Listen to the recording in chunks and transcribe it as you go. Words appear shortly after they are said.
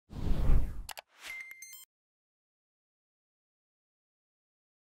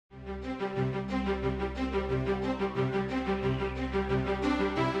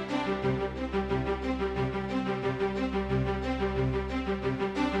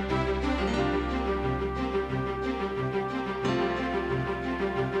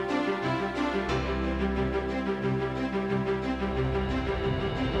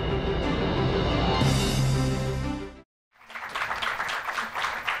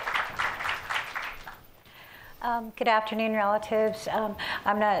Good afternoon, relatives.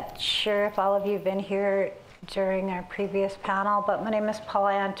 I'm not sure if all of you have been here during our previous panel, but my name is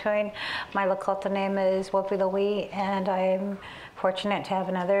Paula Antoine. My Lakota name is Wapilawi, and I'm fortunate to have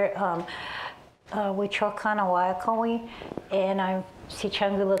another Wichokana Waikawi, and I'm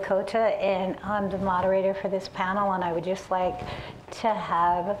Sichangu Lakota, and I'm the moderator for this panel, and I would just like to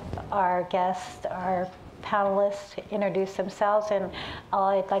have our guests, our panelists introduce themselves, and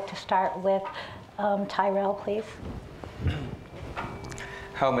I'd like to start with Tyrell, please.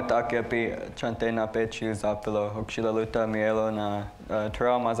 How matakiapi chante na pechu zapilo hokshila luta mielo na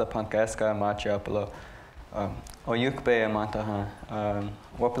Tyrell mazapankeska machi apilo oyukbe amataha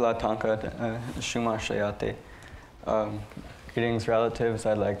wapila tanka shuma shayate. Greetings, relatives.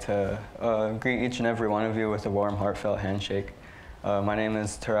 I'd like to greet each and every one of you with a warm, heartfelt handshake. My name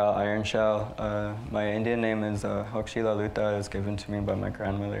is Tyrell Ironshell. My Indian name is Hokshila Luta. It was given to me by my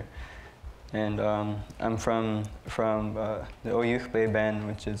grandmother. And I'm from the Oyukbe band,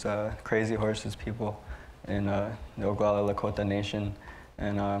 which is Crazy Horses people in the Oglala Lakota Nation.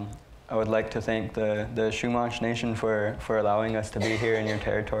 And I would like to thank the Chumash Nation for allowing us to be here in your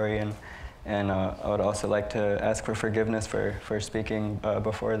territory. And I would also like to ask for forgiveness for speaking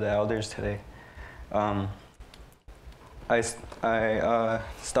before the elders today. I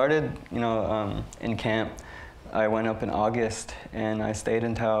started, in camp. I went up in August, and I stayed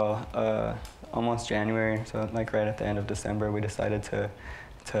until almost January. So like right at the end of December, we decided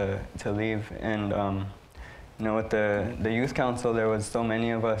to leave. And with the youth council, there was so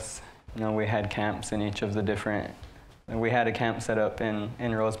many of us. We had camps in each of the different. We had a camp set up in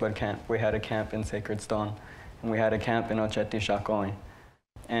Rosebud Camp. We had a camp in Sacred Stone, and we had a camp in Ocheti-Shakoi.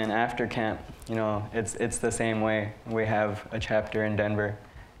 And after camp, it's the same way. We have a chapter in Denver.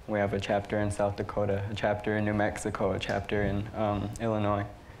 We have a chapter in South Dakota, a chapter in New Mexico, a chapter in Illinois,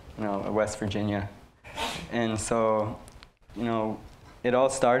 West Virginia. And so, it all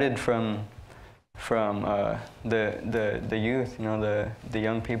started from the youth, the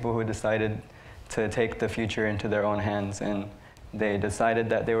young people who decided to take the future into their own hands. And they decided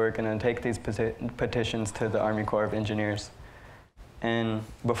that they were going to take these petitions to the Army Corps of Engineers. And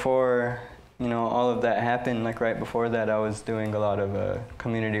before all of that happened, like right before that, I was doing a lot of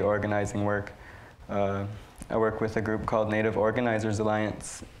community organizing work. I work with a group called Native Organizers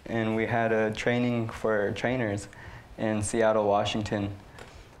Alliance, and we had a training for trainers in Seattle, Washington.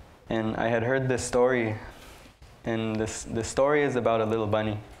 And I had heard this story, and this story is about a little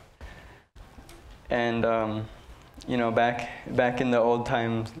bunny. And back in the old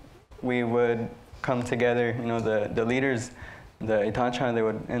times, we would come together. The leaders, the Itanchan,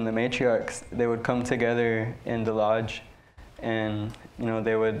 and the matriarchs, they would come together in the lodge, and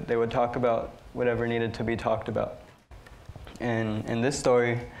they would talk about whatever needed to be talked about. And in this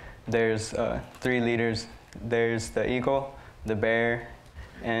story, there's 3 leaders. There's the eagle, the bear,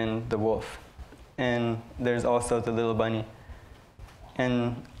 and the wolf. And there's also the little bunny.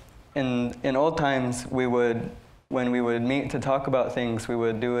 And in old times, when we would meet to talk about things, we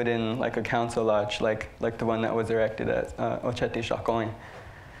would do it in like a council lodge, like the one that was erected at Ocheti-Shakoi.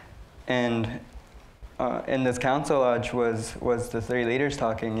 And in this council lodge was the 3 leaders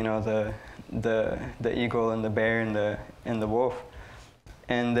talking, the eagle and the bear and the wolf.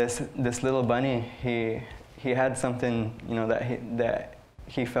 And this little bunny, he had something, that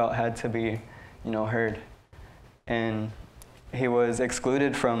he felt had to be, heard. And he was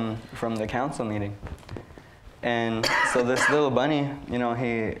excluded from the council meeting. And so this little bunny,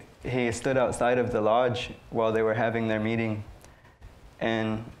 he stood outside of the lodge while they were having their meeting,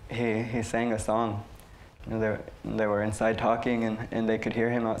 and he sang a song. They were inside talking, and they could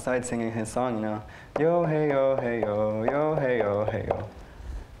hear him outside singing his song, yo hey yo hey yo, yo hey yo hey yo.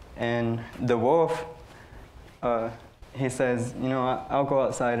 And the wolf, he says, I'll go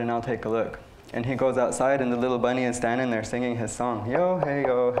outside and I'll take a look. And he goes outside, and the little bunny is standing there singing his song, yo hey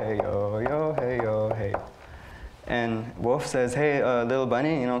yo hey yo, yo hey yo hey yo. And Wolf says, hey, little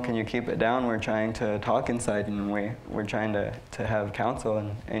bunny, can you keep it down? We're trying to talk inside, and we're trying to have counsel,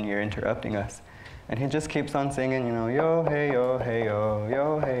 and you're interrupting us. And he just keeps on singing, yo hey yo hey yo,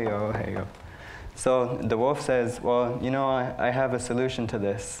 yo hey yo hey yo. So the wolf says, well, I have a solution to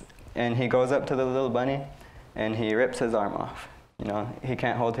this. And he goes up to the little bunny, and he rips his arm off. He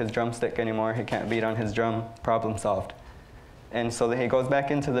can't hold his drumstick anymore. He can't beat on his drum. Problem solved. And so he goes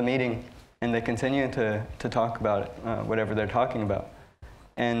back into the meeting, and they continue to talk about it, whatever they're talking about.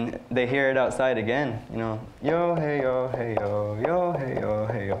 And they hear it outside again, yo hey yo hey yo, yo hey yo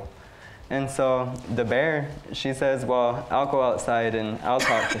hey yo. And so the bear, she says, well, I'll go outside and I'll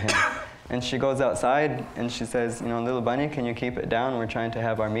talk to him. And she goes outside and she says, little bunny, can you keep it down? We're trying to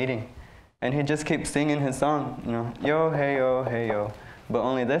have our meeting. And he just keeps singing his song, you know, yo, hey, yo, hey, yo. But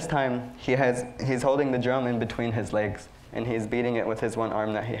only this time, he's holding the drum in between his legs, and he's beating it with his one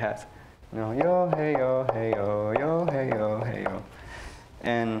arm that he has. You know, yo, hey, yo, hey, yo, yo, hey, yo, hey, yo.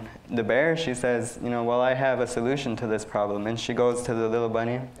 And the bear, she says, you know, well, I have a solution to this problem. And she goes to the little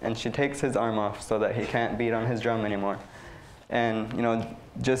bunny, and she takes his arm off so that he can't beat on his drum anymore. And, you know,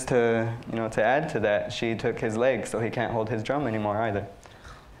 just to, you know, to add to that, she took his leg so he can't hold his drum anymore either.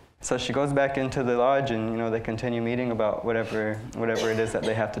 So she goes back into the lodge, and, you know, they continue meeting about whatever it is that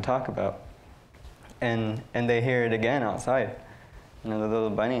they have to talk about. And they hear it again outside. You know, the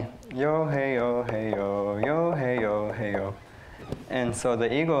little bunny, yo, hey, yo, hey, yo, yo, hey, yo, hey, yo. And so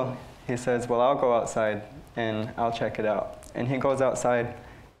the eagle, he says, well, I'll go outside and I'll check it out. And he goes outside,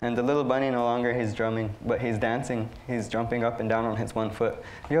 and the little bunny, no longer he's drumming, but he's dancing. He's jumping up and down on his one foot.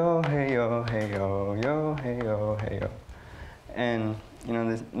 Yo, hey, yo, hey, yo, yo, hey, yo, hey, yo. And, you know,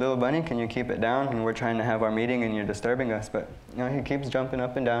 this little bunny, can you keep it down? And we're trying to have our meeting and you're disturbing us. But, you know, he keeps jumping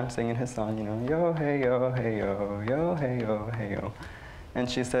up and down, singing his song, you know, yo, hey, yo, hey, yo, yo, hey, yo, hey, yo. And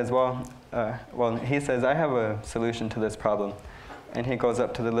she says, well, he says, I have a solution to this problem. And he goes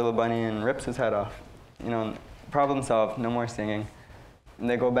up to the little bunny and rips his head off. You know, problem solved, no more singing. And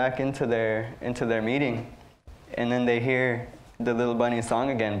they go back into their meeting, and then they hear the little bunny song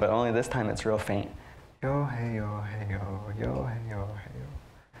again, but only this time it's real faint. Yo, hey, yo, hey, yo, yo, hey, yo, hey,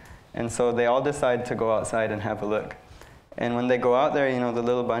 yo. And so they all decide to go outside and have a look. And when they go out there, you know, the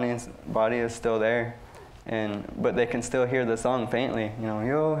little bunny's body is still there, but they can still hear the song faintly. You know,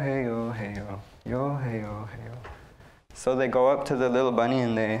 yo, hey, yo, hey, yo, yo, hey, yo, hey, yo. So they go up to the little bunny,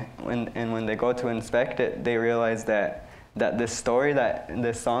 and when they go to inspect it, they realize that this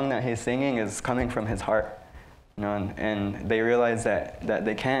song that he's singing is coming from his heart. You know, and they realize that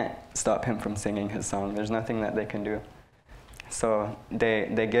they can't stop him from singing his song. There's nothing that they can do. So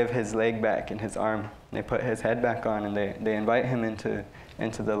they give his leg back and his arm. They put his head back on, and they invite him into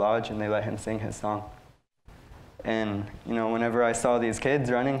the lodge, and they let him sing his song. And, you know, whenever I saw these kids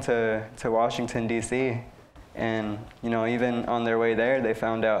running to Washington, D.C., and, you know, even on their way there, they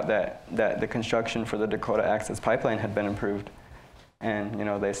found out that the construction for the Dakota Access Pipeline had been approved. And, you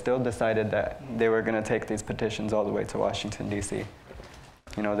know, they still decided that they were going to take these petitions all the way to Washington, D.C.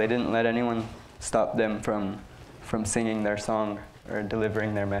 You know, they didn't let anyone stop them from singing their song or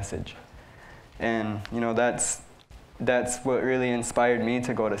delivering their message. And, you know, that's what really inspired me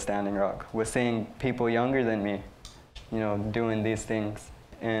to go to Standing Rock, was seeing people younger than me, you know, doing these things.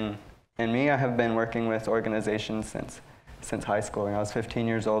 And me, I have been working with organizations since high school. I was 15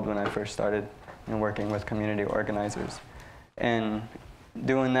 years old when I first started, you know, working with community organizers. And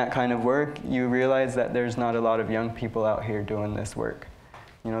doing that kind of work, you realize that there's not a lot of young people out here doing this work.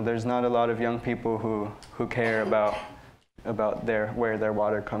 You know, there's not a lot of young people who care about where their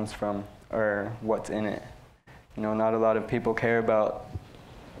water comes from or what's in it. You know, not a lot of people care about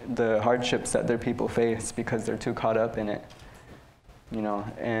the hardships that their people face because they're too caught up in it. You know,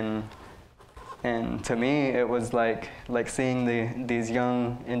 and to me, it was like seeing these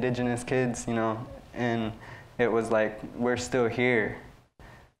young indigenous kids, you know, and it was like, we're still here,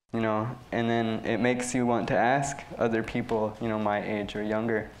 you know, and then it makes you want to ask other people, you know, my age or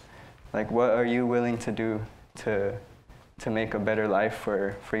younger, like, what are you willing to do to make a better life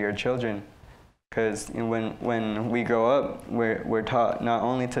for your children? Because, you know, when we grow up, we're taught not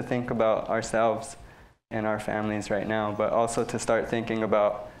only to think about ourselves and our families right now, but also to start thinking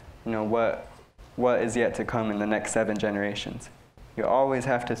about, you know, what is yet to come in the next 7 generations. You always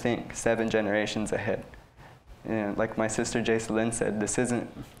have to think 7 generations ahead. You know, like my sister Jacelyn said, this isn't,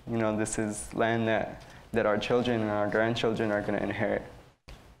 you know, this is land that our children and our grandchildren are going to inherit.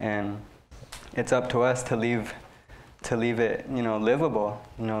 And it's up to us to leave it, you know, livable,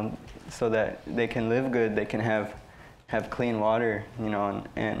 you know, so that they can live good, they can have clean water, you know,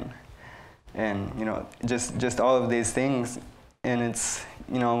 and you know, just all of these things. And it's,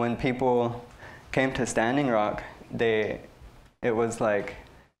 you know, when people came to Standing Rock, it was like,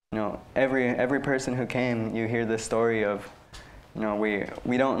 you know, every person who came, you hear this story of, you know,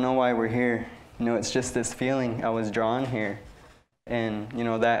 we don't know why we're here. You know, it's just this feeling, I was drawn here. And, you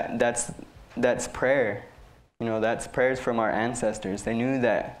know, that's prayer. You know, that's prayers from our ancestors. They knew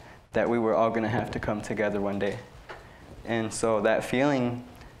that we were all going to have to come together one day. And so that feeling,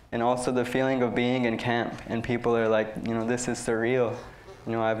 and also the feeling of being in camp, and people are like, you know, this is surreal.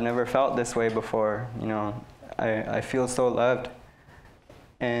 You know, I've never felt this way before. You know, I feel so loved.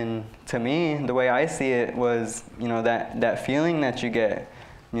 And to me, the way I see it was, you know, that feeling that you get,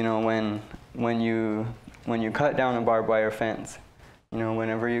 you know, when you cut down a barbed wire fence, you know,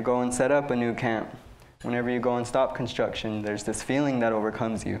 whenever you go and set up a new camp, whenever you go and stop construction, there's this feeling that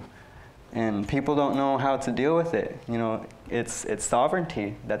overcomes you. and people don't know how to deal with it. You know, it's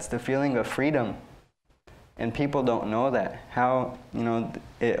sovereignty. That's the feeling of freedom. And people don't know that, how, you know,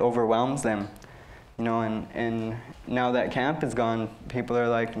 it overwhelms them. You know, and now that camp is gone, people are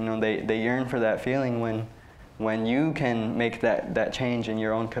like, you know, they yearn for that feeling when you can make that change in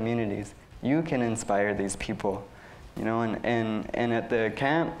your own communities. You can inspire these people, you know, and at the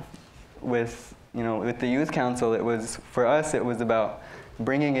camp with, you know, with the youth council, it was, for us, it was about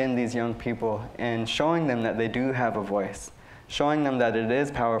bringing in these young people and showing them that they do have a voice, showing them that it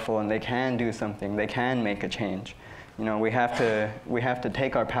is powerful and they can do something, they can make a change. You know, we have to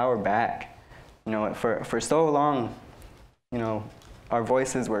take our power back. You know, for so long, you know, our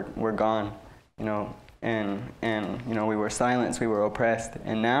voices were gone, you know, and you know, we were silenced, we were oppressed,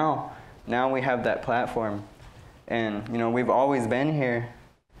 and now we have that platform, and you know, we've always been here,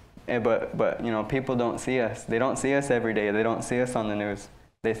 but you know, people don't see us. They don't see us every day. They don't see us on the news.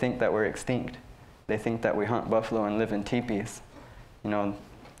 They think that we're extinct. They think that we hunt buffalo and live in teepees. You know,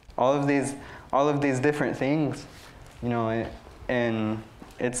 all of these different things, you know, and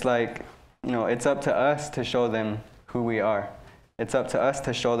it's like, you know, it's up to us to show them who we are. It's up to us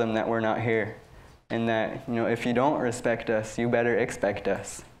to show them that we're not here, and that, you know, if you don't respect us, you better expect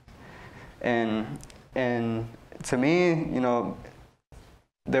us. And to me, you know,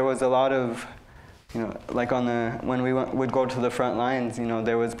 there was a lot of, you know, like when we would go to the front lines, you know,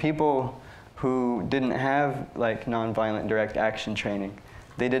 there was people who didn't have like nonviolent direct action training.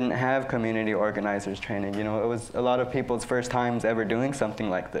 They didn't have community organizers training. You know, it was a lot of people's first times ever doing something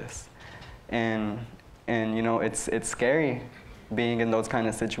like this. And you know, it's scary being in those kind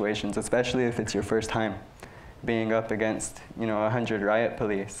of situations, especially if it's your first time being up against, you know, 100 riot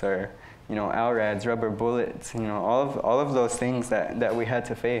police, or, you know, LRADs, rubber bullets, you know, all of those things that we had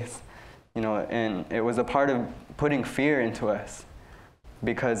to face, you know, and it was a part of putting fear into us,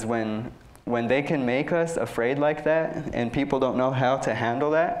 because when they can make us afraid like that and people don't know how to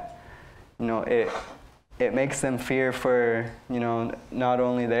handle that, you know, it makes them fear for, you know, not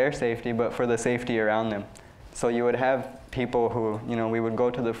only their safety, but for the safety around them. So you would have people who, you know, we would go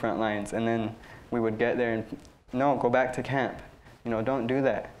to the front lines, and then we would get there and, no, go back to camp. You know, don't do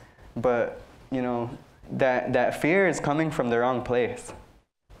that. But, you know, that fear is coming from the wrong place.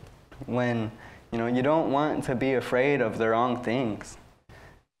 When, you know, you don't want to be afraid of the wrong things.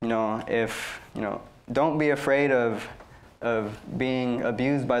 You know, don't be afraid of being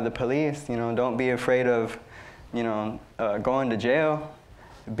abused by the police. You know, don't be afraid of, you know, going to jail.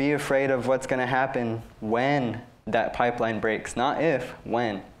 Be afraid of what's going to happen when that pipeline breaks, not if,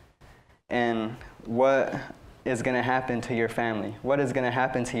 when. And what is going to happen to your family? What is going to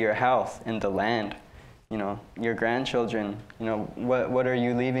happen to your house and the land? You know, your grandchildren, you know, what are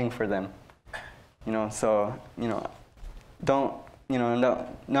you leaving for them? You know, so, you know, don't, you know,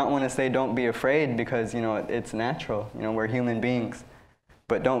 not want to say don't be afraid, because, you know, it's natural. You know, we're human beings.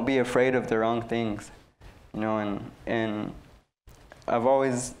 But don't be afraid of the wrong things. You know, and I've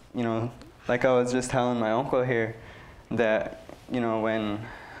always, you know, like I was just telling my uncle here, that, you know, when,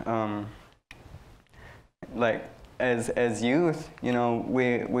 like, as youth, you know,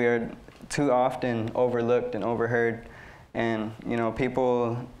 we are too often overlooked and overheard, and, you know,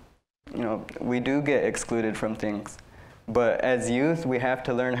 people, you know, we do get excluded from things. But as youth, we have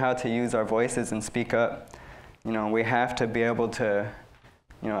to learn how to use our voices and speak up. You know, we have to be able to,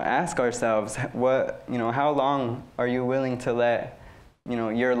 you know, ask ourselves, you know, how long are you willing to let, you know,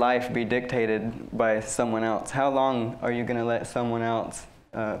 your life be dictated by someone else? How long are you going to let someone else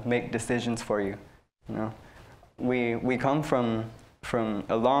make decisions for you? You know, we come from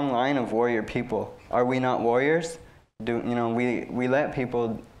a long line of warrior people. Are we not warriors? You know, we let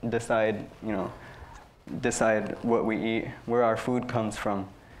people decide, you know, decide what we eat, where our food comes from.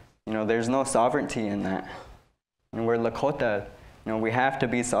 You know, there's no sovereignty in that. And we're Lakota. You know, we have to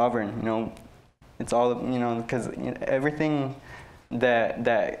be sovereign. You know, it's all, you know, because, you know, everything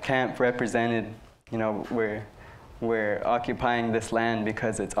that camp represented, you know, we're occupying this land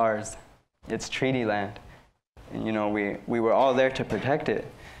because it's ours. It's treaty land. And, you know, we were all there to protect it.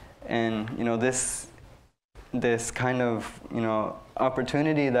 And, you know, this kind of, you know,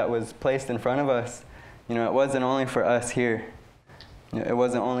 opportunity that was placed in front of us, you know, it wasn't only for us here. You know, it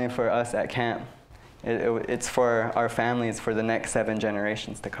wasn't only for us at camp. It's for our families, for the next 7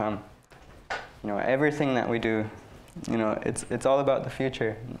 generations to come. You know, everything that we do, you know, it's all about the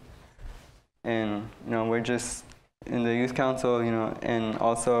future. And, you know, we're just in the youth council, you know, and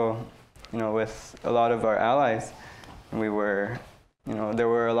also, you know, with a lot of our allies, we were, you know, there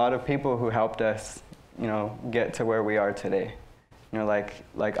were a lot of people who helped us, you know, get to where we are today. You know, like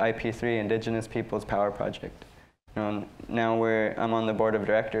IP3, Indigenous Peoples Power Project. Now I'm on the board of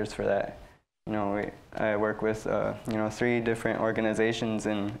directors for that. I work with 3 different organizations,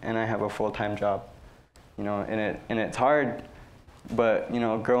 and I have a full-time job. And it's hard, but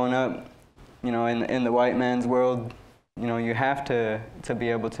growing up, in the white man's world, you have to be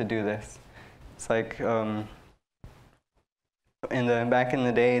able to do this. It's like back in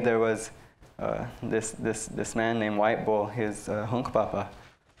the day, there was this man named White Bull, his hunk papa,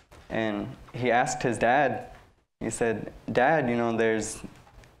 and he asked his dad. He said, "Dad,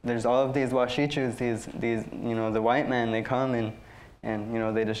 there's all of these washichus, these the white man, they come and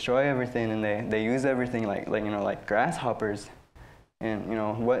they destroy everything, and they use everything like grasshoppers. And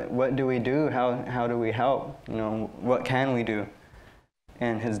what do we do? How do we help? What can we do?"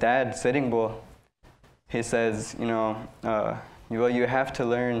 And his dad, Sitting Bull, he says, well, you have to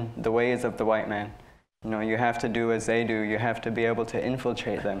learn the ways of the white man. You have to do as they do. You have to be able to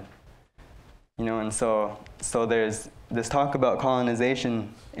infiltrate them. And so there's this talk about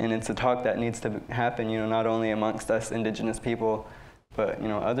colonization, and it's a talk that needs to happen, not only amongst us indigenous people, but,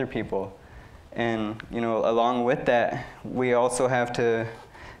 other people. And, along with that, we also have to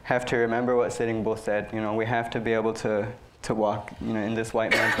remember what Sitting Bull said. We have to be able to walk, in this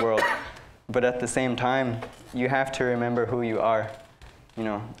white man's world. But at the same time, you have to remember who you are.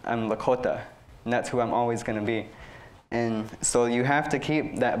 I'm Lakota, and that's who I'm always going to be. And so you have to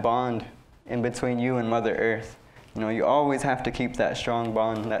keep that bond in between you and Mother Earth. You always have to keep that strong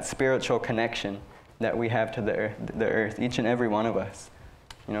bond, that spiritual connection that we have to the earth, each and every one of us.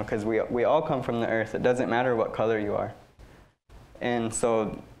 Because we all come from the earth. It doesn't matter what color you are. And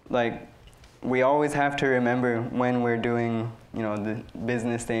so, we always have to remember when we're doing, the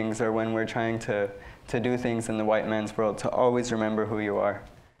business things, or when we're trying to do things in the white man's world, to always remember who you are.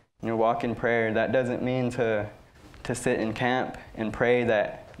 Walk in prayer. That doesn't mean to sit in camp and pray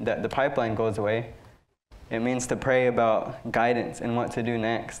that the pipeline goes away. It means to pray about guidance and what to do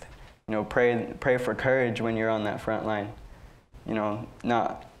next. Pray for courage when you're on that front line.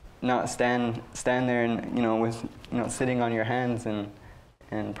 Not stand there and with sitting on your hands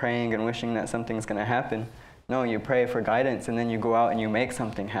and praying and wishing that something's going to happen. No, you pray for guidance, and then you go out and you make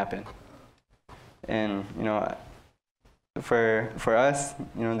something happen. And for us,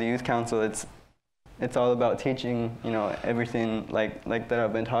 the youth council, it's all about teaching everything like that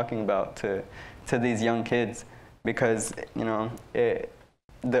I've been talking about to these young kids, because the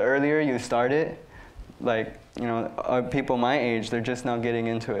earlier you start it, people my age, they're just now getting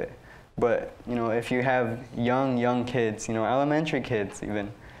into it. But if you have young kids, elementary kids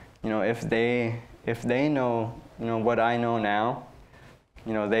even, if they know what I know now,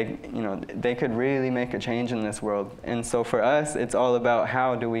 they could really make a change in this world. And so for us, it's all about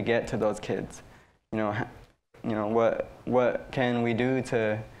how do we get to those kids. What can we do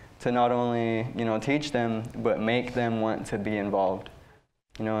to not only teach them, but make them want to be involved.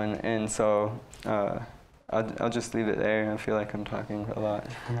 And so I'll just leave it there. I feel like I'm talking a lot.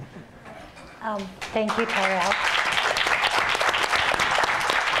 Thank you, Tyrell.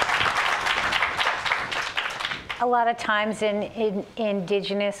 A lot of times in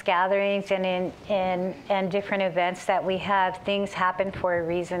indigenous gatherings and in different events that we have, things happen for a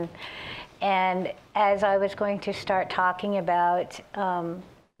reason. And as I was going to start talking about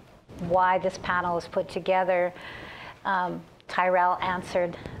why this panel was put together, Tyrell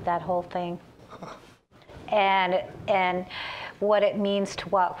answered that whole thing. And what it means to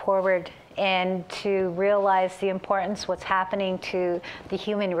walk forward and to realize the importance, what's happening to the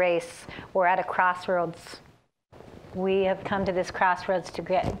human race. We're at a crossroads. We have come to this crossroads to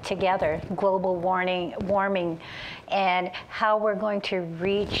get together, global warming, and how we're going to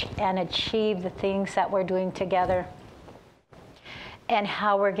reach and achieve the things that we're doing together, and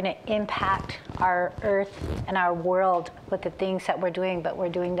how we're going to impact our earth and our world with the things that we're doing, but we're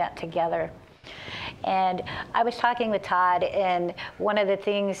doing that together. And I was talking with Todd, and one of the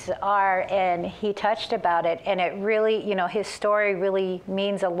things and he touched about it, and it really, his story really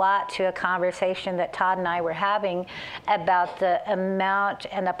means a lot to a conversation that Todd and I were having about the amount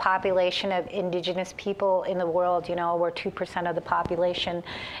and the population of indigenous people in the world. We're 2% of the population,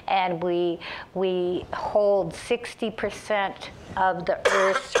 and we hold 60% of the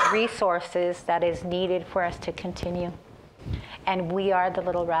Earth's resources that is needed for us to continue. And we are the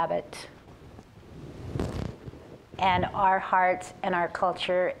little rabbit. And our hearts and our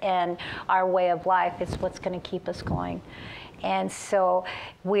culture and our way of life is what's going to keep us going. And so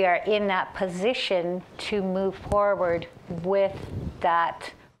we are in that position to move forward with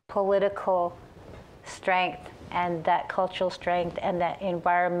that political strength and that cultural strength and that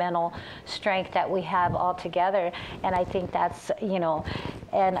environmental strength that we have all together. And I think that's,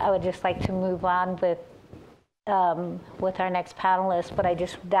 and I would just like to move on with with our next panelist, but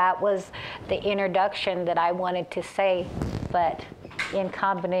that was the introduction that I wanted to say, but in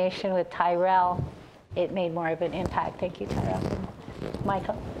combination with Tyrell, it made more of an impact. Thank you, Tyrell.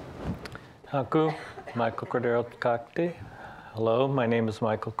 Michael. Haku, Michael Cordero Kakte. Hello, my name is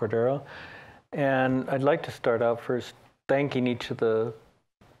Michael Cordero, and I'd like to start out first thanking each of the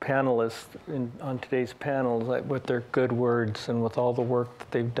panelists on today's panels with their good words and with all the work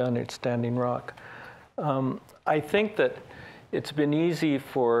that they've done at Standing Rock. I think that it's been easy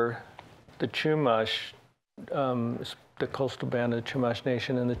for the Chumash, the coastal band of the Chumash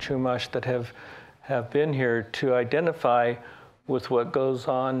Nation and the Chumash that have been here to identify with what goes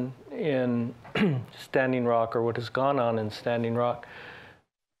on in Standing Rock, or what has gone on in Standing Rock,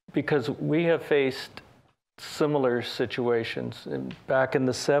 because we have faced similar situations. Back in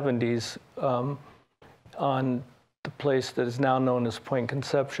the 70s, on the place that is now known as Point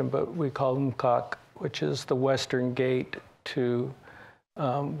Conception, but we call Umkak, which is the western gate to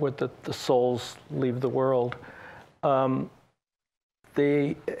where the souls leave the world.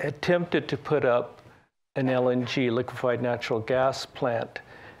 They attempted to put up an LNG, liquefied natural gas plant,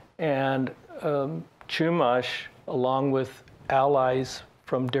 and Chumash, along with allies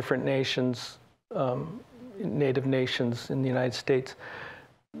from different nations, native nations in the United States,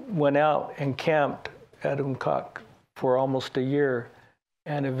 went out and camped at Umkak for almost a year,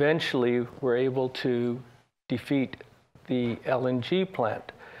 and eventually were able to defeat the LNG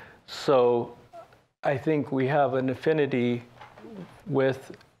plant. So I think we have an affinity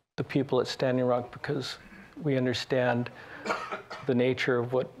with the people at Standing Rock because we understand the nature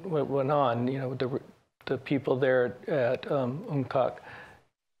of what went on. You know, the people there at Umkak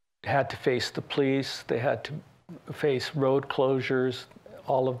had to face the police, they had to face road closures,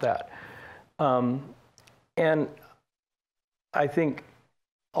 all of that. And I think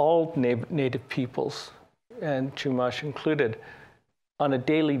all native peoples, and Chumash included, on a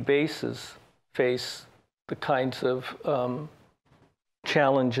daily basis face the kinds of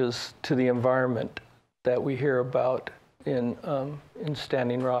challenges to the environment that we hear about in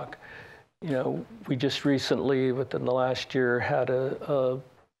Standing Rock. You know, we just recently, within the last year, had a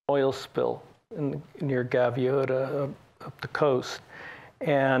oil spill near Gaviota up the coast,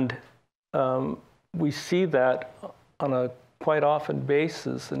 and we see that on a quite often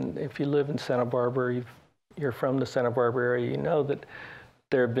basis. And if you live in Santa Barbara, you're from the Santa Barbara area, you know that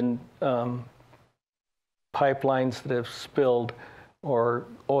there have been pipelines that have spilled, or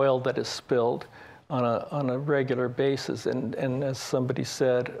oil that is spilled on a regular basis. And as somebody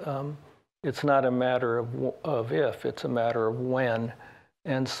said, it's not a matter of if, it's a matter of when.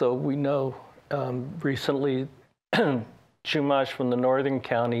 And so we know recently Chumash from the northern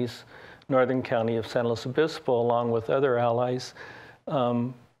county of San Luis Obispo, along with other allies,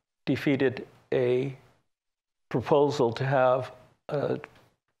 defeated a proposal to have a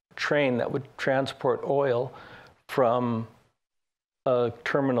train that would transport oil from a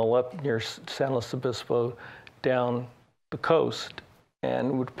terminal up near San Luis Obispo down the coast,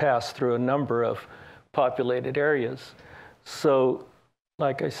 and would pass through a number of populated areas. So,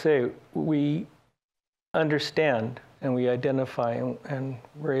 like I say, we understand and we identify, and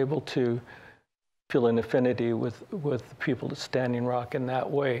we're able to feel an affinity with the people at Standing Rock in that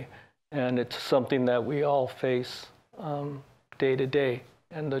way. And it's something that we all face day to day.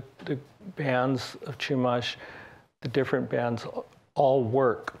 And the bands of Chumash, the different bands, all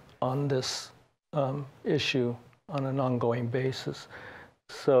work on this issue on an ongoing basis.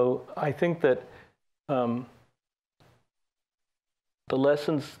 So I think that the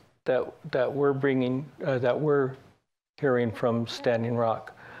lessons that we're bringing, that we're hearing from Standing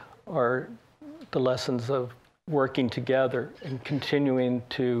Rock, are the lessons of working together and continuing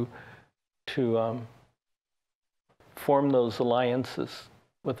to form those alliances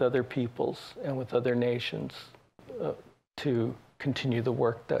with other peoples and with other nations to continue the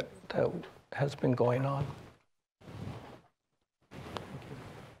work that has been going on.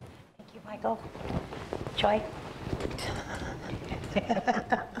 Thank you, Michael. Joy?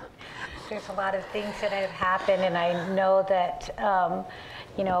 There's a lot of things that have happened, and I know that,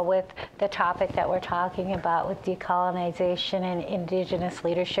 you know, with the topic that we're talking about with decolonization and Indigenous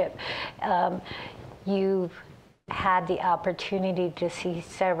leadership, you've had the opportunity to see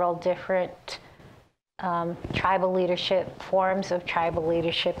several different tribal leadership, forms of tribal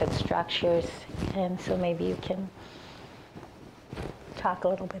leadership and structures, and so maybe you can talk a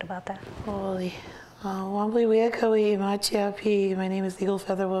little bit about that. Holy. Wambly Weakawi Machiapi. My name is Eagle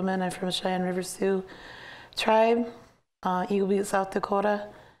Feather Woman. I'm from Cheyenne River Sioux tribe, Eagle Butte, South Dakota.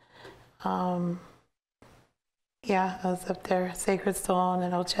 Yeah, I was up there, Sacred Stone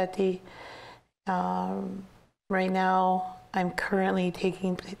and Ocheti. Right now, I'm currently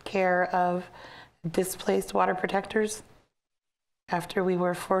taking care of displaced water protectors after we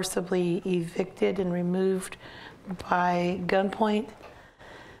were forcibly evicted and removed by gunpoint.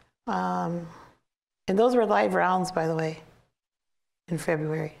 And those were live rounds, by the way, in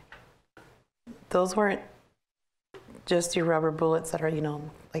February. Those weren't just your rubber bullets that are, you know,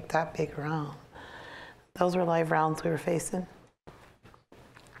 like that big round. Those were live rounds we were facing.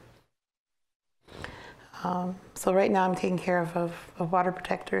 So right now I'm taking care of water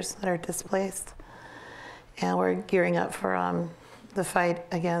protectors that are displaced. And we're gearing up for the fight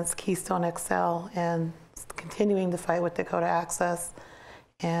against Keystone XL and continuing the fight with Dakota Access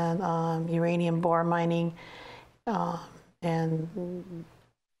and uranium bore mining and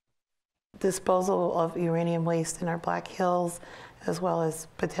disposal of uranium waste in our Black Hills, as well as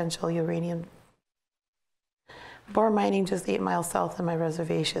potential uranium bore mining just 8 miles south of my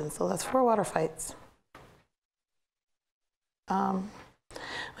reservation. So that's 4 water fights.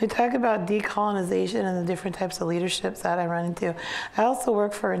 We talk about decolonization and the different types of leaderships that I run into. I also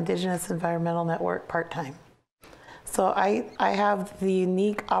work for Indigenous Environmental Network part-time. So I have the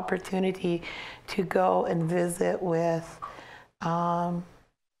unique opportunity to go and visit with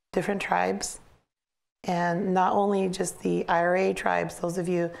different tribes, and not only just the IRA tribes. Those of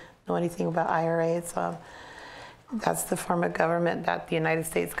you know anything about IRA, it's that's the form of government that the United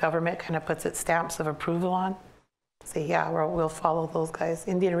States government kind of puts its stamps of approval on. Say, yeah, we'll follow those guys.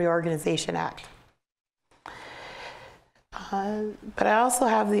 Indian Reorganization Act. But I also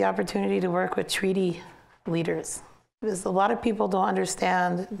have the opportunity to work with treaty leaders, because a lot of people don't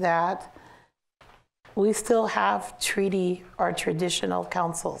understand that we still have treaty or traditional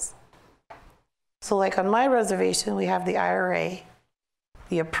councils. So like on my reservation, we have the IRA,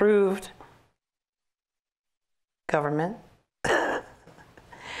 the approved government,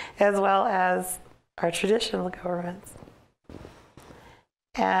 as well as our traditional governments.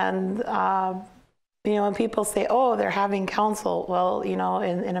 And, you know, when people say, oh, they're having council, well, you know,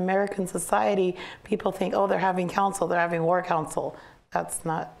 in American society, people think, oh, they're having council, they're having war council. That's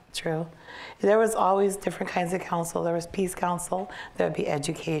not true. There was always different kinds of council. There was peace council, there would be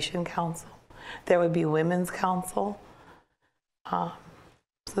education council, there would be women's council. So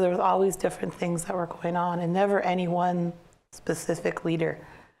there was always different things that were going on, and never any one specific leader.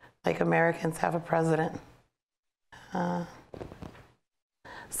 Like Americans have a president. So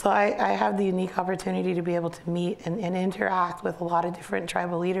I have the unique opportunity to be able to meet and interact with a lot of different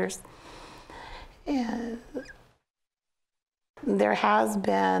tribal leaders. And there has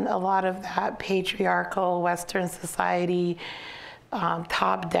been a lot of that patriarchal Western society,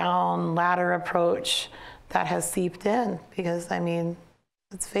 top-down ladder approach that has seeped in, because I mean,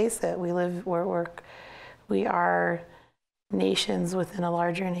 let's face it, we are nations within a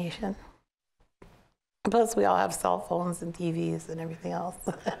larger nation. Plus, we all have cell phones and TVs and everything else,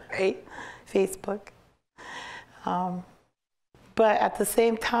 right? Facebook. But at the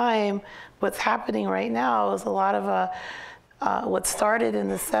same time, what's happening right now is a lot of what started in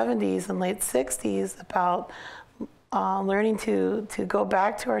the 70s and late 60s about learning to go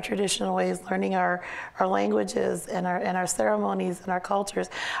back to our traditional ways, learning our languages and our ceremonies and our cultures.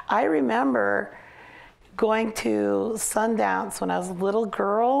 I remember going to Sundance when I was a little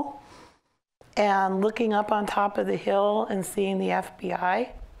girl and looking up on top of the hill and seeing the FBI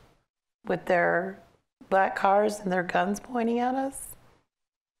with their black cars and their guns pointing at us.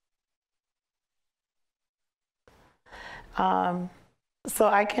 So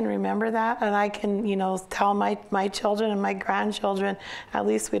I can remember that, and I can, you know, tell my children and my grandchildren, at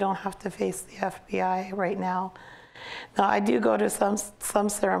least we don't have to face the FBI right now. Now, I do go to some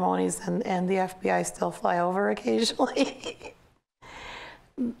ceremonies, and the FBI still fly over occasionally.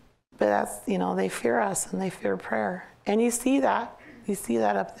 But that's, you know, they fear us and they fear prayer. And you see that. You see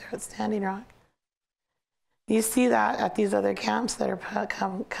that up there at Standing Rock. You see that at these other camps that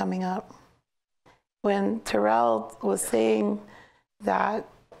are coming up. When Terrell was saying that,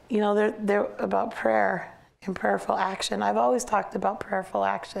 you know, they're about prayer and prayerful action. I've always talked about prayerful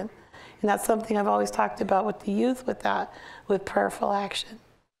action. And that's something I've always talked about with the youth, with prayerful action.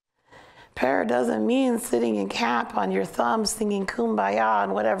 Prayer doesn't mean sitting in camp on your thumb singing Kumbaya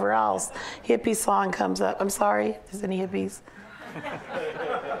and whatever else hippie song comes up. I'm sorry if there's any hippies.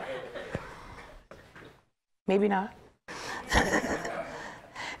 Maybe not.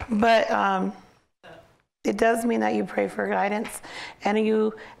 But it does mean that you pray for guidance, and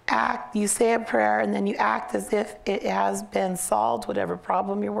you say a prayer, and then you act as if it has been solved, whatever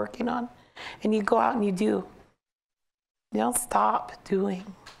problem you're working on. And you go out and you do. You don't stop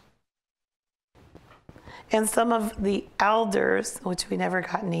doing. And some of the elders, which we never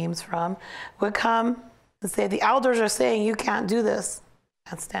got names from, would come and say, the elders are saying you can't do this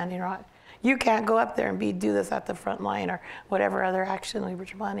at Standing Rock. You can't go up there and do this at the front line, or whatever other action we were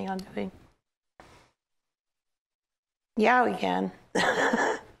planning on doing. Yeah, we can.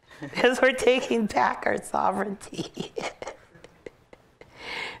 Because we're taking back our sovereignty.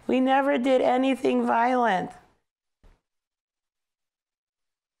 We never did anything violent.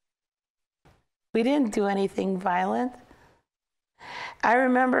 We didn't do anything violent. I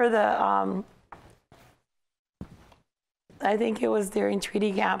remember I think it was during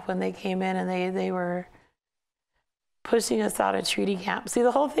treaty camp when they came in and they were pushing us out of treaty camp. See,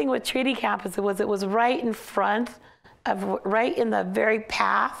 the whole thing with treaty camp is it was right in front of, right in the very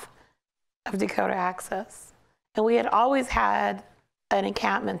path of Dakota Access. And we had always had an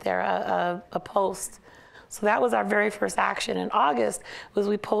encampment there, a post. So that was our very first action in August, was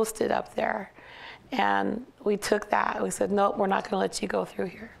we posted up there. And we took that. We said, nope, we're not going to let you go through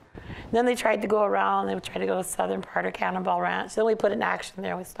here. And then they tried to go around. They would try to go to the southern part of Cannonball Ranch. Then we put an action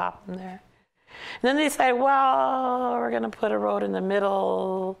there. We stopped them there. And then they decided, well, we're going to put a road in the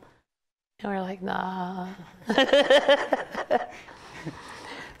middle. And we're like, nah.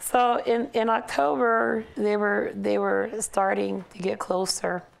 So in October, they were starting to get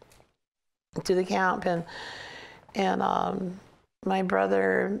closer to the camp, and my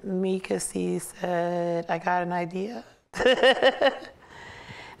brother Mikasi said, I got an idea. I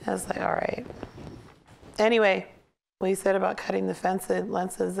was like, all right. Anyway, we said about cutting the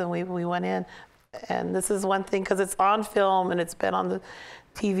fences, and we went in. And this is one thing, because it's on film and it's been on the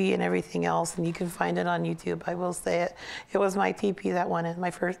TV and everything else, and you can find it on YouTube. I will say it. It was my teepee that went in.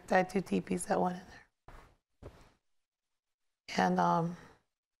 I had 2 teepees that went in there. And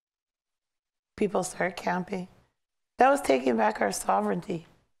people started camping. That was taking back our sovereignty.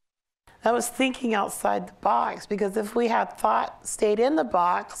 That was thinking outside the box, because if we had stayed in the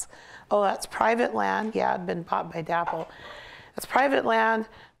box, oh, that's private land. Yeah, it'd been bought by DAPL. It's private land.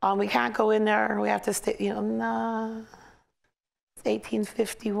 We can't go in there. We have to stay, nah. It's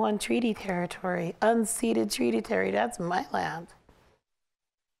 1851 treaty territory, unceded treaty territory. That's my land.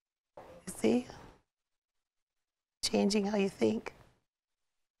 You see? Changing how you think.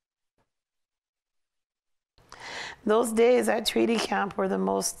 Those days at treaty camp were the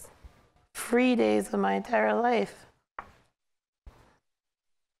most free days of my entire life.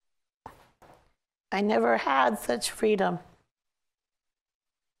 I never had such freedom.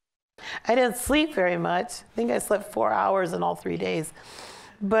 I didn't sleep very much. I think I slept 4 hours in all 3 days.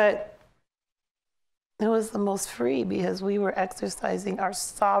 But it was the most free, because we were exercising our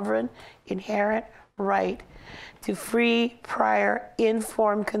sovereign, inherent right to free, prior,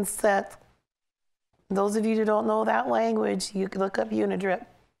 informed consent. Those of you who don't know that language, you can look up UNIDRIP,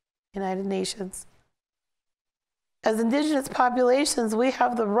 United Nations. As Indigenous populations, we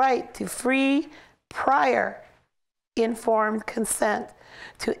have the right to free, prior, informed consent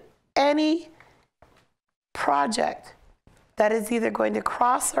to any project that is either going to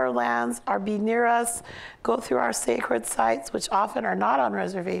cross our lands or be near us, go through our sacred sites, which often are not on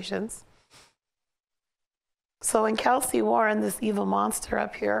reservations. So when Kelsey Warren, this evil monster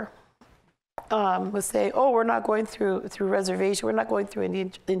up here, was saying, oh, we're not going through reservation, we're not going through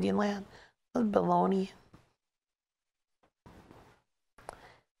Indian land. That's baloney.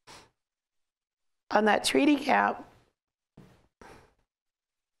 On that treaty camp,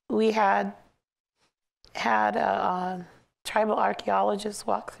 we had a tribal archaeologist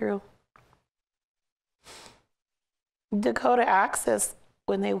walk through. Dakota Access,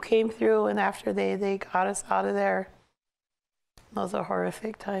 when they came through and after they got us out of there, that was a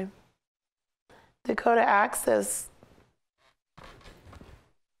horrific time. Dakota Access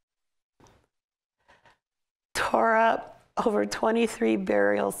tore up over 23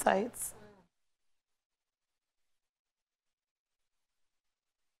 burial sites.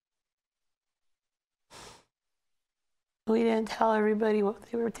 We didn't tell everybody what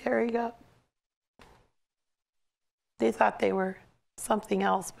they were tearing up. They thought they were something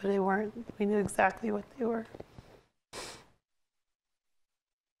else, but they weren't. We knew exactly what they were.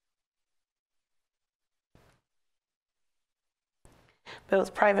 But it was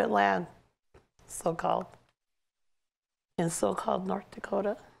private land, so-called, in so-called North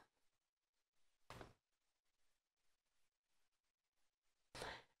Dakota.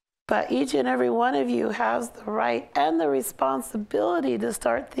 But each and every one of you has the right and the responsibility to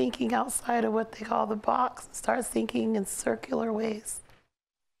start thinking outside of what they call the box, start thinking in circular ways.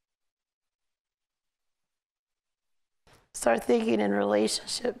 Start thinking in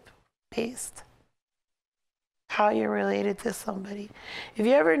relationship-based, how you're related to somebody. If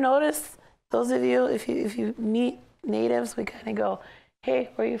you ever notice, those of you, if you meet natives, we kind of go, hey,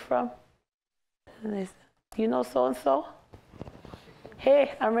 where are you from? And they say, Do you know so-and-so?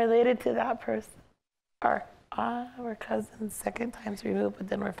 Hey, I'm related to that person. Or, we're cousins, second times removed, but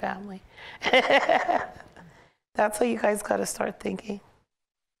then we're family. That's what you guys got to start thinking.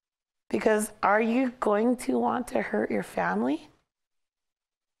 Because are you going to want to hurt your family?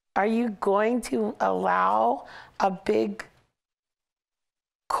 Are you going to allow a big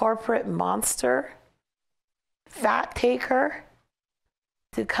corporate monster, fat taker,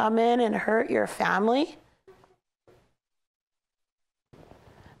 to come in and hurt your family?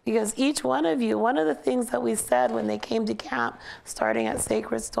 Because each one of you, one of the things that we said when they came to camp, starting at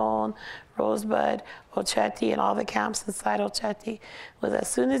Sacred Stone, Rosebud, Ocheti, and all the camps inside Ocheti, was as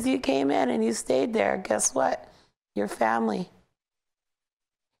soon as you came in and you stayed there, guess what? You're family.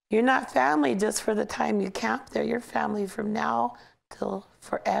 You're not family just for the time you camp there. You're family from now till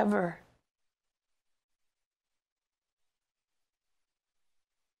forever.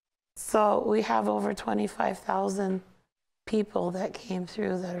 So we have over 25,000 people that came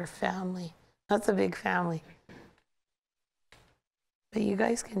through that are family. That's a big family. But you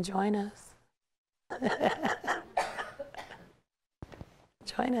guys can join us.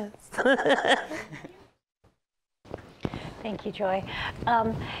 Join us. Thank you, Joy.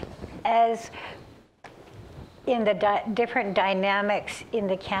 As in the different dynamics in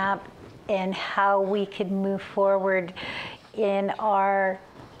the camp and how we could move forward in our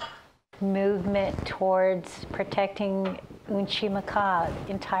movement towards protecting Unchimaka,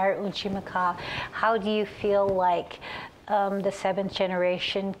 entire Unchimaka, how do you feel like the seventh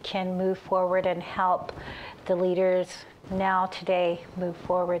generation can move forward and help the leaders now, today, move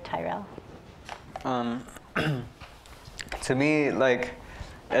forward, Tyrell? To me, like,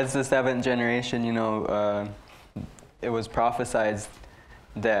 as the seventh generation, you know, it was prophesied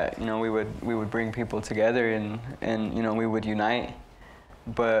that, you know, we would bring people together and you know, we would unite.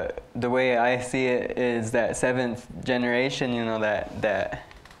 But the way I see it is that seventh generation, you know, that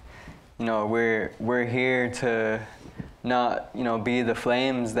you know, we're here to not, you know, be the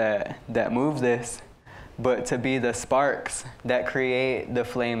flames that move this, but to be the sparks that create the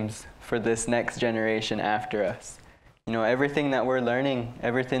flames for this next generation after us. You know, everything that we're learning,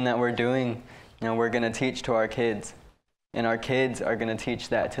 everything that we're doing, you know, we're going to teach to our kids. And our kids are going to teach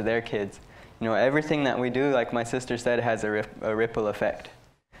that to their kids. You know, everything that we do, like my sister said, has a ripple effect.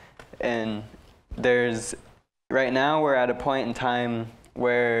 And right now we're at a point in time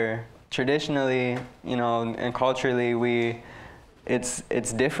where traditionally, you know, and culturally, it's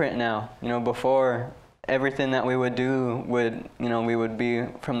different now. You know, before, everything that we would do you know, we would be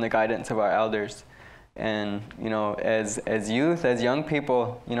from the guidance of our elders. And, you know, as youth, as young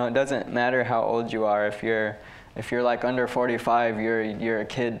people, you know, it doesn't matter how old you are. If you're like under 45, you're a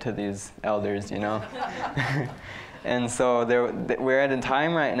kid to these elders, you know. And so we're at a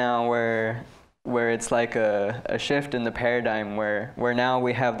time right now where it's like a shift in the paradigm where now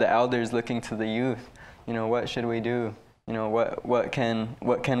we have the elders looking to the youth. You know, what should we do? You know, what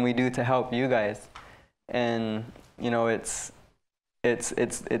can we do to help you guys? And, you know, it's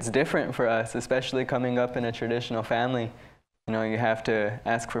different for us, especially coming up in a traditional family. You know, you have to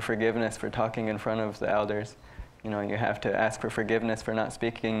ask for forgiveness for talking in front of the elders. You know, you have to ask for forgiveness for not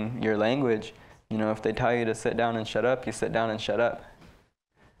speaking your language. You know, if they tell you to sit down and shut up, you sit down and shut up.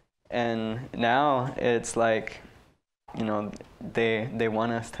 And now it's like, you know, they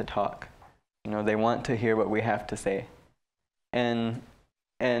want us to talk. You know, they want to hear what we have to say. And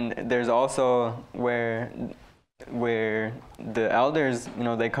there's also where the elders, you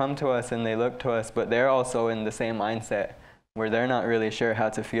know, they come to us and they look to us, but they're also in the same mindset where they're not really sure how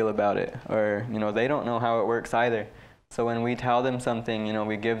to feel about it, or, you know, they don't know how it works either. So when we tell them something, you know,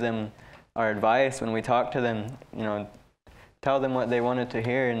 we give them our advice. When we talk to them, you know, tell them what they wanted to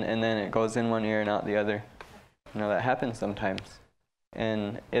hear, and then it goes in one ear and out the other. You know, that happens sometimes.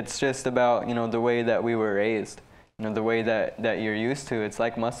 And it's just about, you know, the way that we were raised, you know, the way that you're used to. It's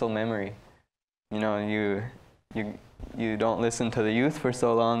like muscle memory. You know, you don't listen to the youth for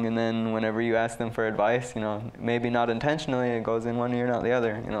so long, and then whenever you ask them for advice, you know, maybe not intentionally, it goes in one ear and out the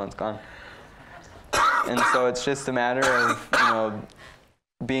other, you know, it's gone. And so it's just a matter of, you know,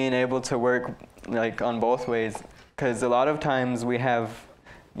 being able to work like on both ways, because a lot of times we have,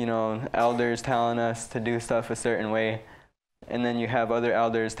 you know, elders telling us to do stuff a certain way, and then you have other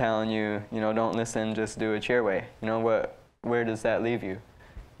elders telling you, you know, don't listen, just do it your way. You know, where does that leave you?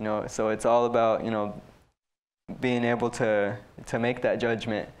 You know, so it's all about, you know, being able to make that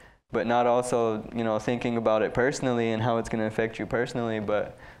judgment, but not also, you know, thinking about it personally and how it's going to affect you personally,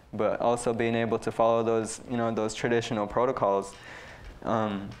 but also being able to follow those, you know, those traditional protocols.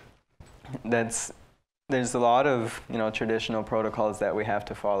 There's a lot of, you know, traditional protocols that we have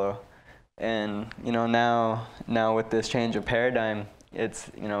to follow, And now with this change of paradigm, it's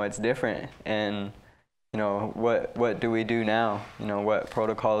different. And what do we do now? What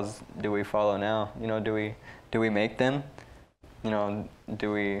protocols do we follow now? Do we make them?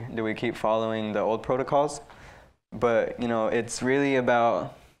 Do we keep following the old protocols? But it's really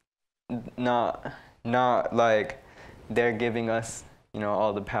about not like they're giving us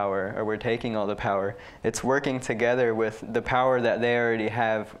all the power, or we're taking all the power. It's working together with the power that they already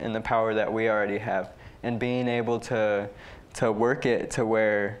have and the power that we already have, and being able to work it to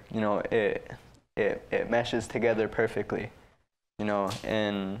where it meshes together perfectly.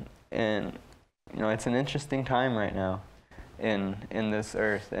 And it's an interesting time right now in this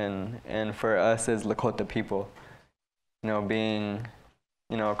earth, and for us as Lakota people, being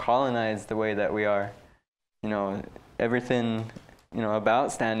colonized the way that we are, everything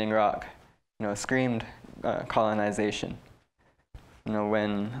about Standing Rock screamed colonization.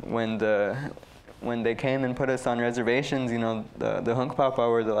 When they came and put us on reservations, the Hunkpapa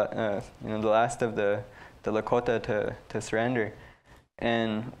were the last of the Lakota to surrender,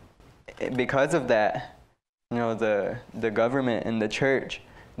 and because of that, the government and the church,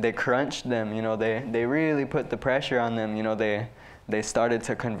 they crunched them. They really put the pressure on them. They started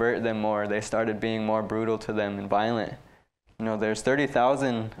to convert them more. They started being more brutal to them and violent. There's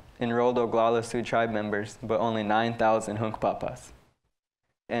 30,000 enrolled Oglala Sioux tribe members, but only 9,000 Hunkpapas.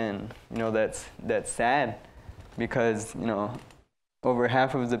 And that's sad, because over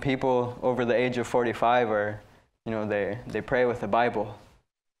half of the people over the age of 45 are they pray with the Bible.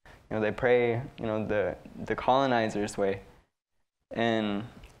 They pray the colonizers' way. And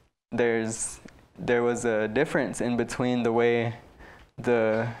there was a difference in between the way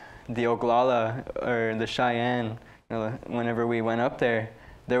the Oglala or the Cheyenne, whenever we went up there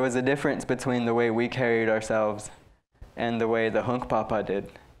was a difference between the way we carried ourselves and the way the Hunkpapa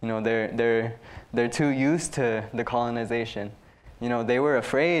did. They're too used to the colonization. They were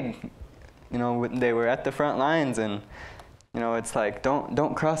afraid. They were at the front lines, and it's like,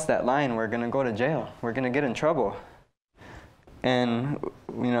 don't cross that line. We're gonna go to jail. We're gonna get in trouble. And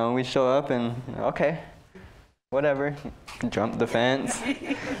we show up and okay, whatever, jump the fence.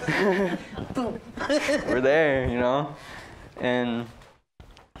 We're there, and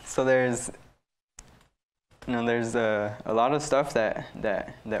so there's a lot of stuff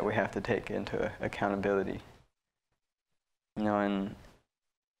that we have to take into accountability. And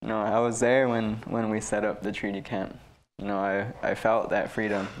I was there when we set up the treaty camp. I felt that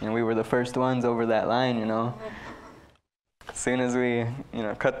freedom. We were the first ones over that line. As soon as we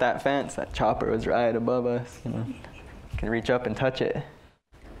cut that fence, that chopper was right above us. You could reach up and touch it.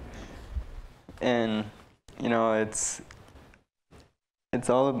 And it's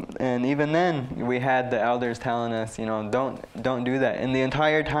all, and even then we had the elders telling us, don't do that. And the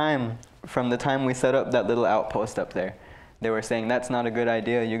entire time, from the time we set up that little outpost up there, they were saying, that's not a good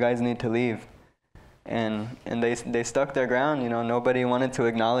idea, you guys need to leave. And they stuck their ground. Nobody wanted to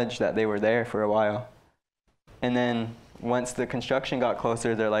acknowledge that they were there for a while. And then once the construction got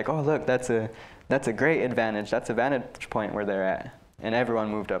closer, they're like, oh look, that's a great advantage, that's a vantage point where they're at. And everyone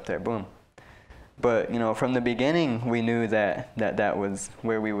moved up there, boom. But from the beginning, we knew that was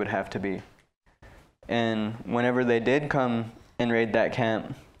where we would have to be. And whenever they did come and raid that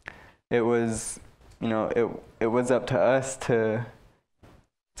camp, it was it was up to us to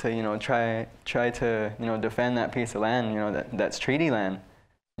try to defend that piece of land. That's treaty land.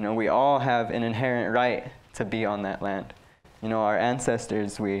 We all have an inherent right to be on that land. Our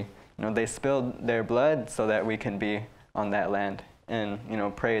ancestors, they spilled their blood so that we can be on that land and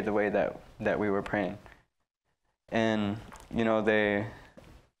pray the way that we were praying. And they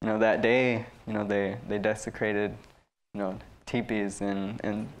that day they desecrated teepees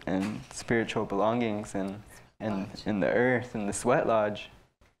and spiritual belongings and the earth and the sweat lodge.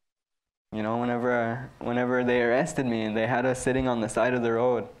 Whenever they arrested me and they had us sitting on the side of the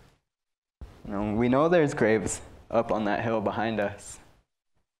road, we know there's graves up on that hill behind us,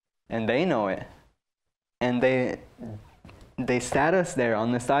 and they know it, and they sat us there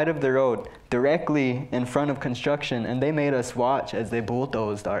on the side of the road directly in front of construction, and they made us watch as they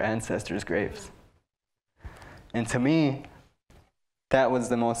bulldozed our ancestors' graves. And to me, that was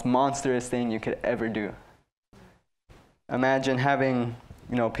the most monstrous thing you could ever do. Imagine having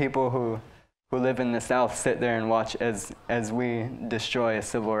people who live in the South sit there and watch as we destroy a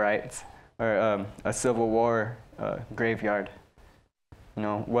civil rights or a Civil War graveyard.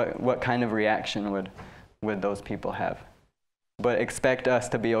 What kind of reaction would those people have? But expect us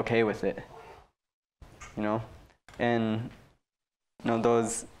to be okay with it. And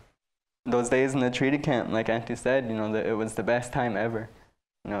those days in the treaty camp, like Auntie said, that it was the best time ever.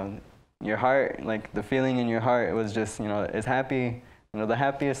 your heart, like the feeling in your heart, it was just, it's happy, the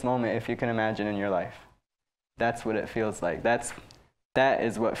happiest moment, if you can imagine, in your life. That's what it feels like. That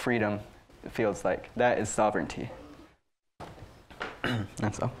is what freedom feels like. That is sovereignty.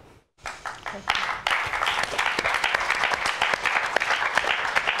 That's all.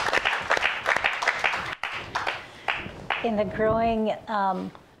 In the growing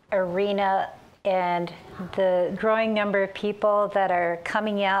arena and the growing number of people that are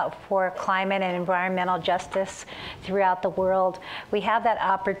coming out for climate and environmental justice throughout the world, we have that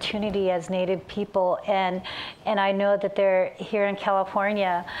opportunity as Native people. And I know that they're here in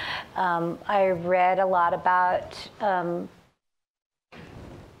California. I read a lot about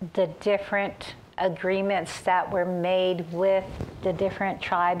the different agreements that were made with the different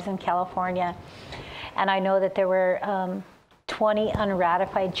tribes in California. And I know that there were 20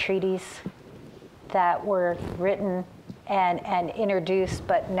 unratified treaties that were written and introduced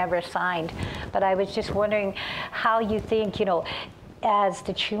but never signed. But I was just wondering how you think, as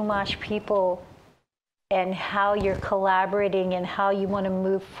the Chumash people, and how you're collaborating and how you want to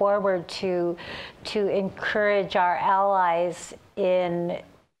move forward to encourage our allies in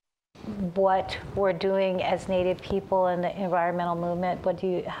what we're doing as Native people in the environmental movement.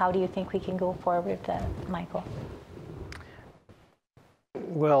 How do you think we can go forward with that, Michael?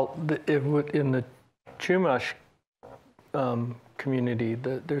 Well, in the Chumash community,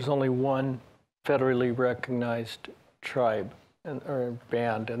 there's only one federally recognized tribe or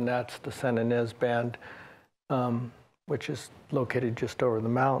band, and that's the San Ynez Band, which is located just over the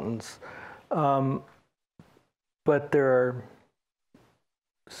mountains. But there are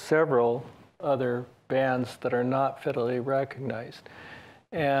several other bands that are not federally recognized.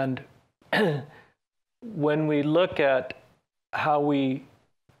 And when we look at how we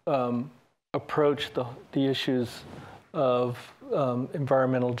approach the issues of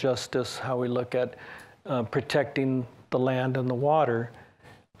environmental justice, how we look at protecting the land and the water,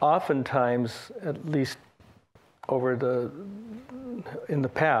 oftentimes, at least in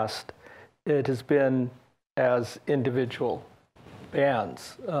the past, it has been as individual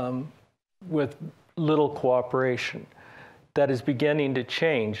bands with little cooperation. That is beginning to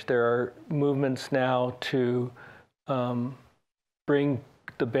change. There are movements now to bring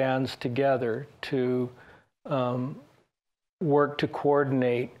the bands together, to work to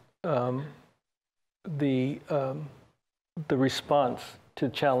coordinate the response to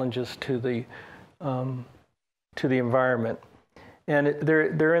challenges to the environment. And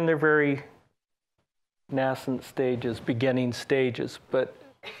they're in their very nascent stages, beginning stages, but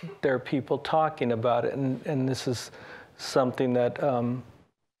there are people talking about it, and this is something that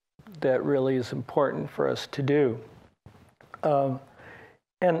that really is important for us to do.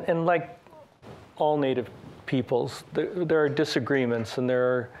 And like all Native peoples, there are disagreements and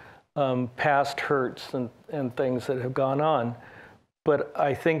there are past hurts and things that have gone on. But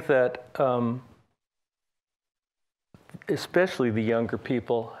I think that especially the younger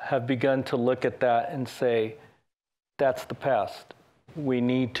people have begun to look at that and say, that's the past. We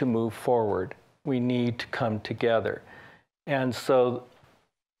need to move forward. We need to come together. And so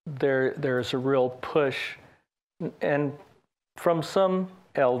there's a real push, and from some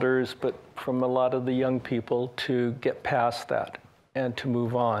elders, but from a lot of the young people, to get past that and to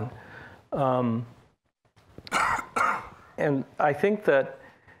move on. And I think that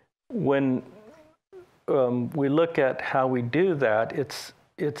when we look at how we do that,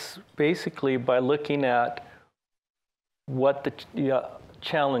 it's basically by looking at what the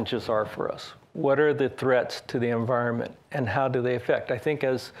challenges are for us. What are the threats to the environment, and how do they affect? I think,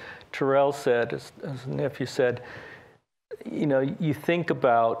 as Terrell said, as nephew said, you think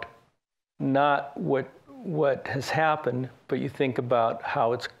about not what has happened, but you think about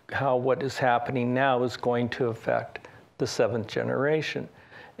how what is happening now is going to affect the seventh generation.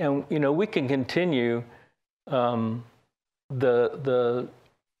 And we can continue the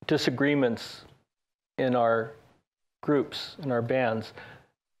disagreements in our groups, in our bands.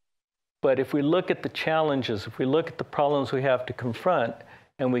 But if we look at the challenges, if we look at the problems we have to confront,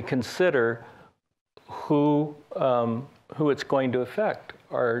 and we consider who it's going to affect.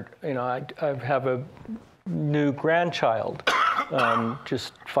 I have a new grandchild,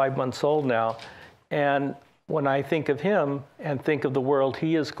 just 5 months old now, and when I think of him and think of the world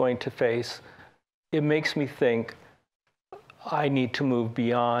he is going to face, it makes me think I need to move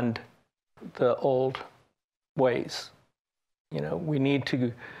beyond the old ways. We need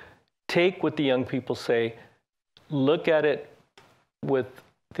to take what the young people say, look at it with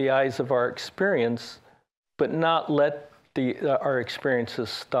the eyes of our experience, but not let our experiences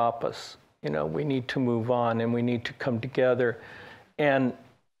stop us. We need to move on, and we need to come together. And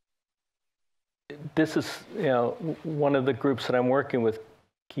this is, one of the groups that I'm working with,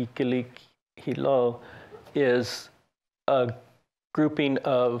 Kikili Hilo, is a grouping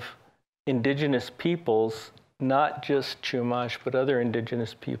of indigenous peoples, not just Chumash, but other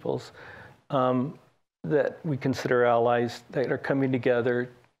indigenous peoples that we consider allies that are coming together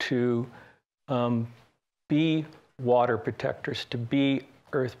to be water protectors, to be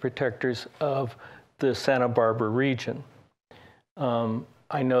earth protectors of the Santa Barbara region.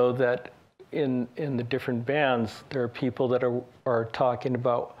 I know that in the different bands, there are people that are talking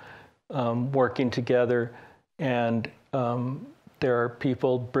about working together, and there are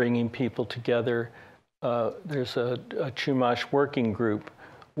people bringing people together. There's a Chumash working group,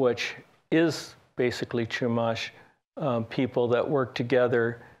 which is basically Chumash people that work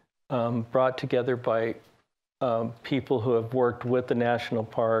together, brought together by people who have worked with the national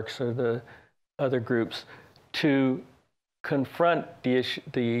parks or the other groups to confront the issue,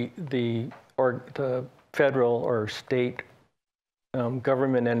 the federal or state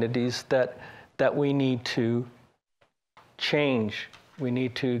government entities that we need to change. We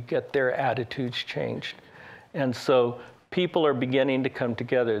need to get their attitudes changed. And so people are beginning to come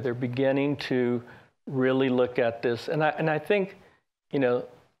together. They're beginning to really look at this. And I think,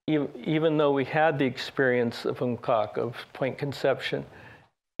 even though we had the experience of Umkak, of Point Conception,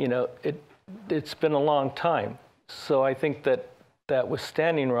 it's been a long time. So I think that with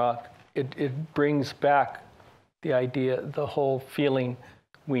Standing Rock, it brings back the idea, the whole feeling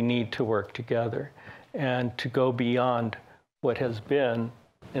we need to work together and to go beyond what has been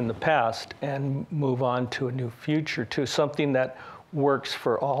in the past and move on to a new future, to something that works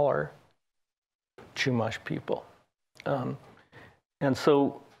for all our Chumash people. And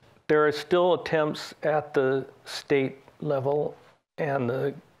so there are still attempts at the state level and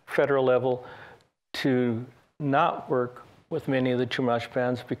the federal level to not work with many of the Chumash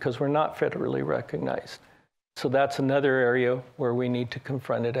bands because we're not federally recognized. So that's another area where we need to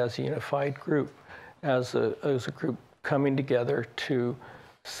confront it as a unified group, as a group coming together to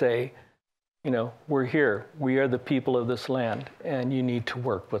say, we're here, we are the people of this land, and you need to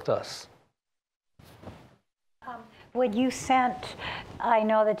work with us. When you sent, I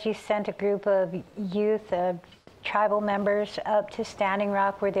know that you sent a group of youth, tribal members up to Standing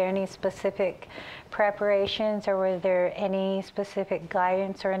Rock. Were there any specific preparations, or were there any specific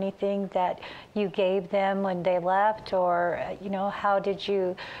guidance or anything that you gave them when they left, or how did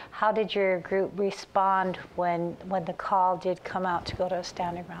your group respond when the call did come out to go to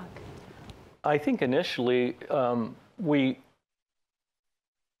Standing Rock? I think initially we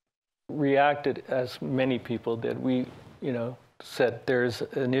reacted as many people did. We, said there's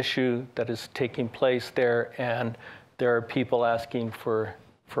an issue that is taking place there, and there are people asking for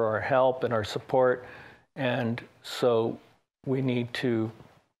our help and our support, and so we need to,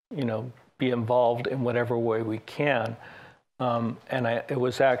 be involved in whatever way we can. And it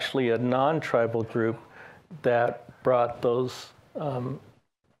was actually a non-tribal group that brought those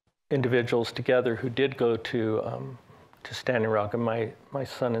individuals together who did go to Standing Rock, and my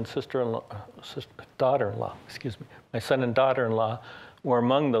son and daughter-in-law, my son and daughter-in-law were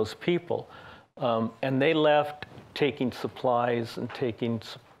among those people, and they left taking supplies and taking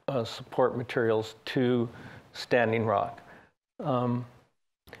support materials to Standing Rock.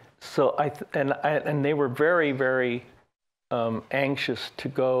 So and they were very, very anxious to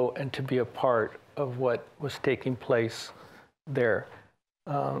go and to be a part of what was taking place there,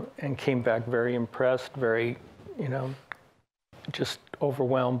 and came back very impressed, very, just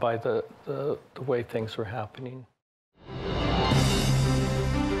overwhelmed by the way things were happening.